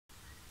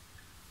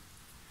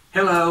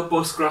Hello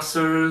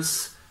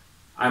Postcrossers,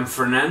 I'm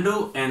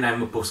Fernando and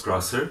I'm a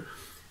postcrosser,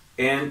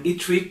 and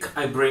each week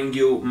I bring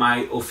you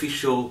my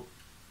official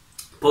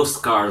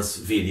postcards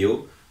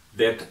video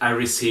that I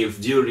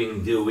received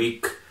during the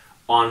week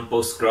on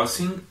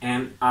Postcrossing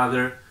and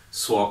other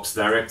swaps,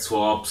 direct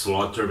swaps,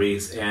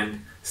 lotteries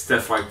and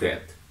stuff like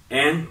that.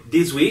 And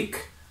this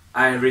week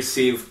I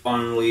received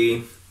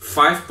only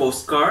 5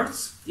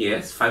 postcards,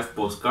 yes, 5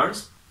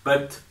 postcards,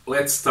 but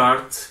let's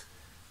start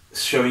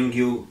showing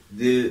you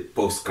the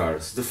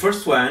postcards. The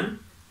first one,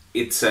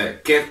 it's a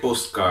cat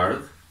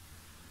postcard,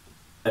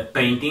 a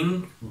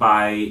painting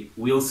by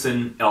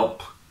Wilson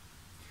Elp,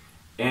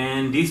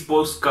 and this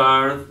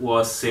postcard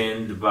was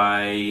sent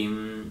by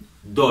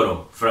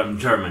Doro from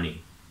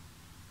Germany.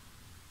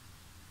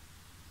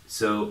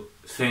 So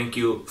thank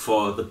you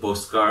for the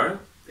postcard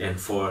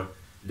and for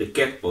the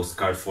cat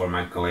postcard for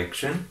my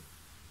collection.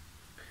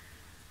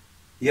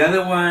 The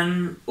other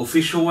one,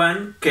 official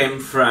one, came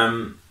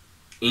from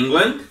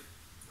England,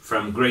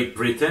 from Great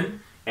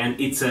Britain, and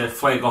it's a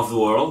flag of the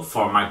world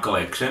for my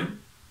collection.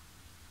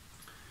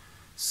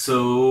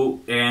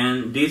 So,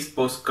 and this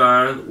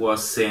postcard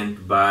was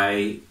sent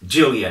by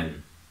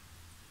Gillian.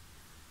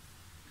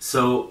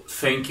 So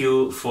thank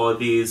you for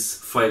this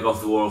flag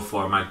of the world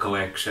for my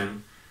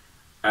collection.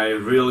 I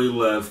really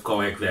love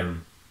collect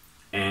them,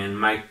 and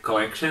my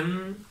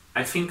collection,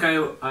 I think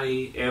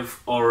I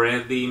have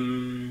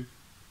already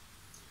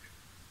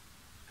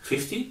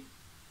 50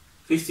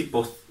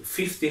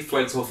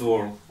 flags of the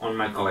world on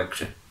my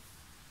collection.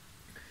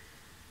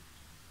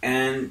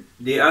 And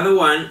the other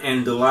one,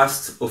 and the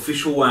last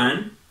official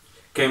one,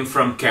 came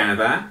from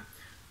Canada,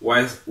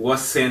 was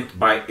sent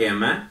by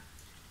Emma,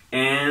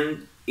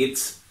 and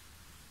it's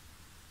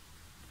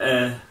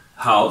a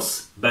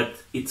house,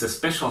 but it's a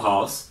special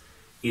house.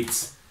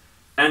 It's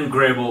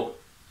ungrabbable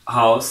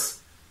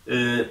house.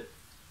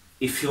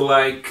 If you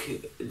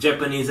like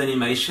Japanese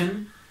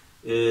animation,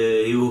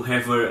 you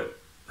have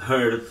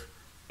heard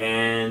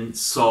and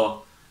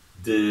saw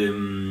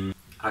the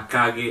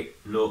Akage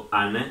no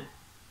Ane.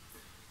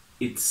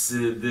 It's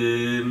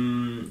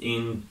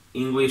in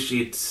English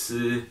it's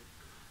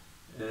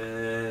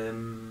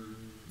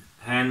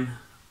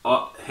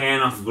Hen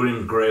of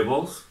Green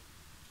Gables,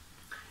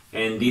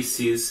 and this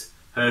is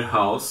her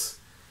house.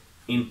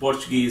 In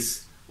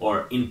Portuguese,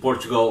 or in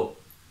Portugal,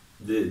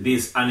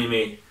 this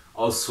anime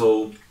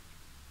also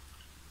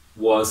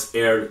was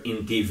aired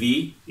in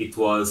TV. It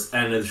was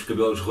Ana dos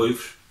Cabelos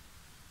Ruivos,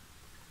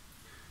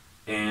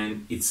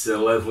 and it's a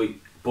lovely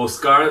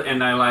postcard,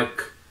 and I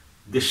like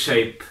the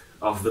shape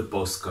of the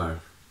postcard.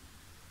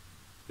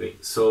 Okay,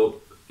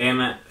 so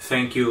Emma,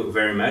 thank you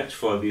very much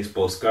for this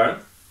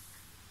postcard.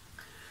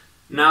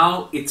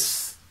 Now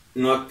it's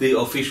not the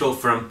official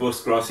from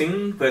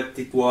Postcrossing, but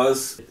it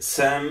was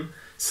some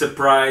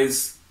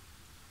surprise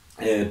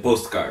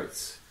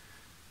postcards.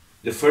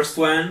 The first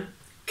one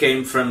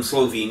came from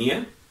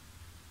Slovenia,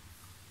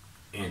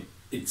 and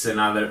it's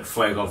another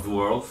flag of the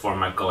world for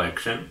my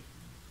collection.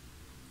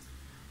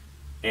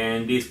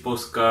 And this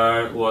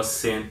postcard was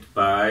sent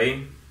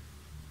by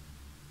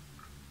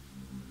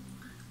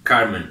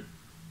Carmen.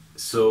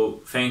 So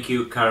thank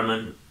you,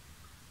 Carmen,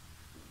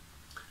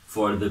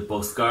 for the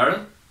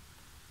postcard.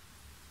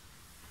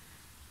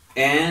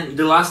 And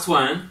the last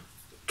one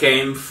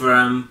came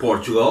from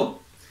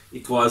Portugal.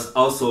 It was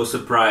also a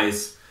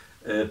surprise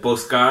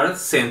postcard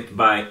sent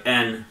by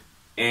Anne,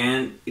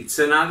 and it's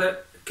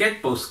another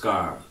cat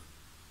postcard.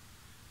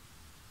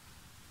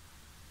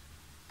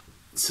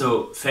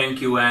 So thank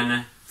you,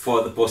 Ana,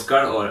 for the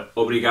postcard, or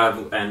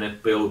obrigado, Ana,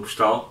 pelo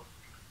postal.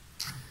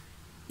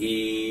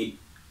 E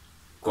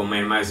como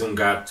é mais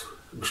gato,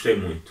 gostei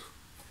muito.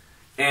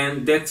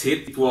 And that's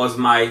it. It was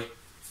my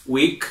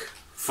week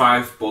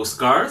 5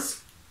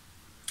 postcards.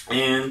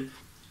 And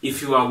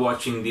if you are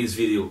watching this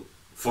video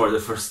for the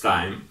first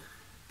time,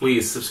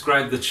 please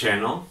subscribe the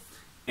channel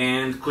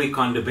and click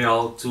on the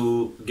bell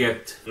to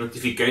get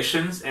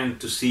notifications and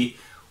to see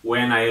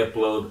when I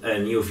upload a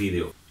new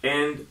video.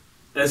 And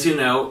as you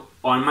know,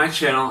 on my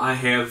channel I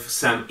have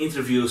some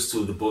interviews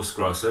to the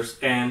postcrossers,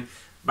 and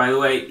by the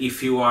way,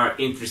 if you are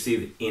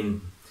interested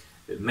in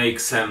make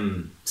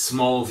some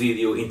small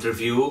video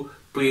interview,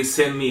 please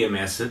send me a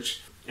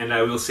message and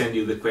I will send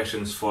you the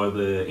questions for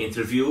the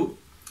interview.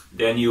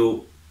 Then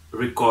you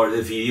record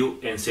a video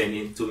and send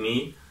it to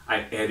me.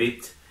 I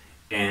edit,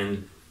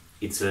 and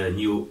it's a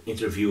new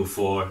interview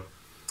for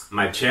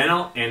my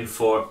channel and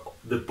for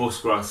the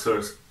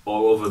postcrossers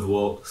all over the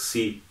world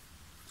see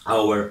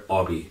our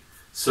hobby.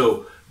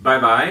 So bye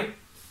bye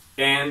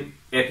and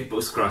happy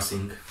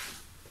postcrossing.